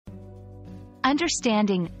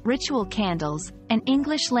Understanding Ritual Candles, an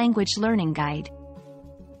English language learning guide.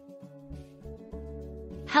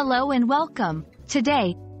 Hello and welcome.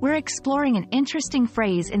 Today, we're exploring an interesting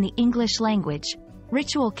phrase in the English language,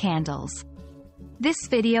 ritual candles. This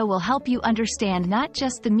video will help you understand not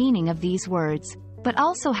just the meaning of these words, but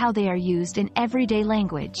also how they are used in everyday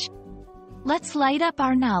language. Let's light up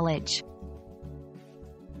our knowledge.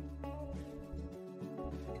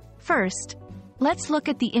 First, let's look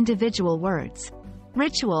at the individual words.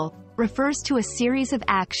 Ritual refers to a series of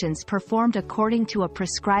actions performed according to a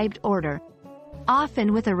prescribed order,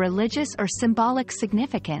 often with a religious or symbolic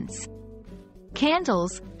significance.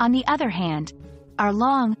 Candles, on the other hand, are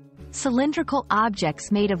long, cylindrical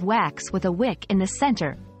objects made of wax with a wick in the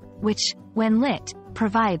center, which, when lit,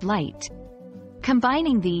 provide light.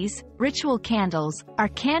 Combining these, ritual candles are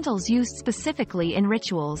candles used specifically in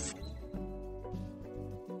rituals.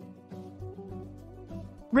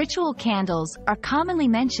 Ritual candles are commonly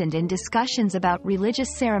mentioned in discussions about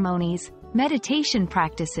religious ceremonies, meditation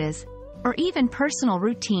practices, or even personal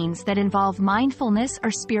routines that involve mindfulness or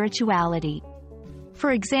spirituality.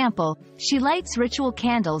 For example, she lights ritual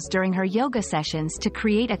candles during her yoga sessions to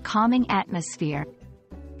create a calming atmosphere.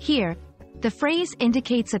 Here, the phrase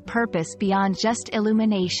indicates a purpose beyond just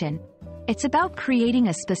illumination. It's about creating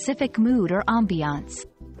a specific mood or ambiance.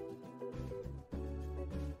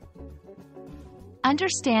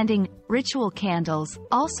 Understanding ritual candles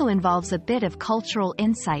also involves a bit of cultural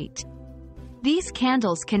insight. These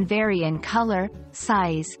candles can vary in color,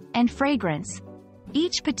 size, and fragrance,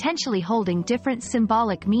 each potentially holding different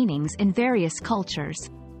symbolic meanings in various cultures.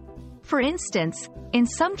 For instance, in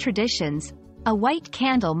some traditions, a white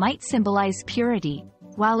candle might symbolize purity,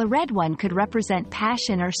 while a red one could represent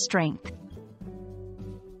passion or strength.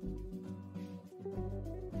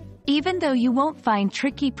 Even though you won't find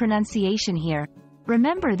tricky pronunciation here,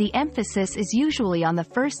 remember the emphasis is usually on the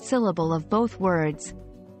first syllable of both words.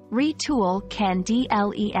 Ritual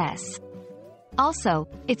candles. Also,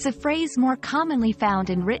 it's a phrase more commonly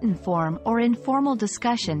found in written form or in formal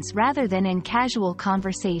discussions rather than in casual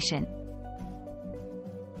conversation.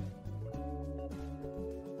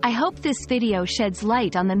 I hope this video sheds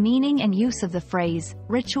light on the meaning and use of the phrase,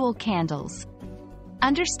 ritual candles.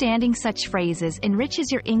 Understanding such phrases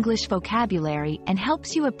enriches your English vocabulary and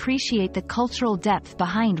helps you appreciate the cultural depth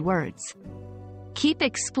behind words. Keep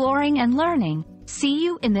exploring and learning. See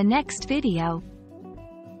you in the next video.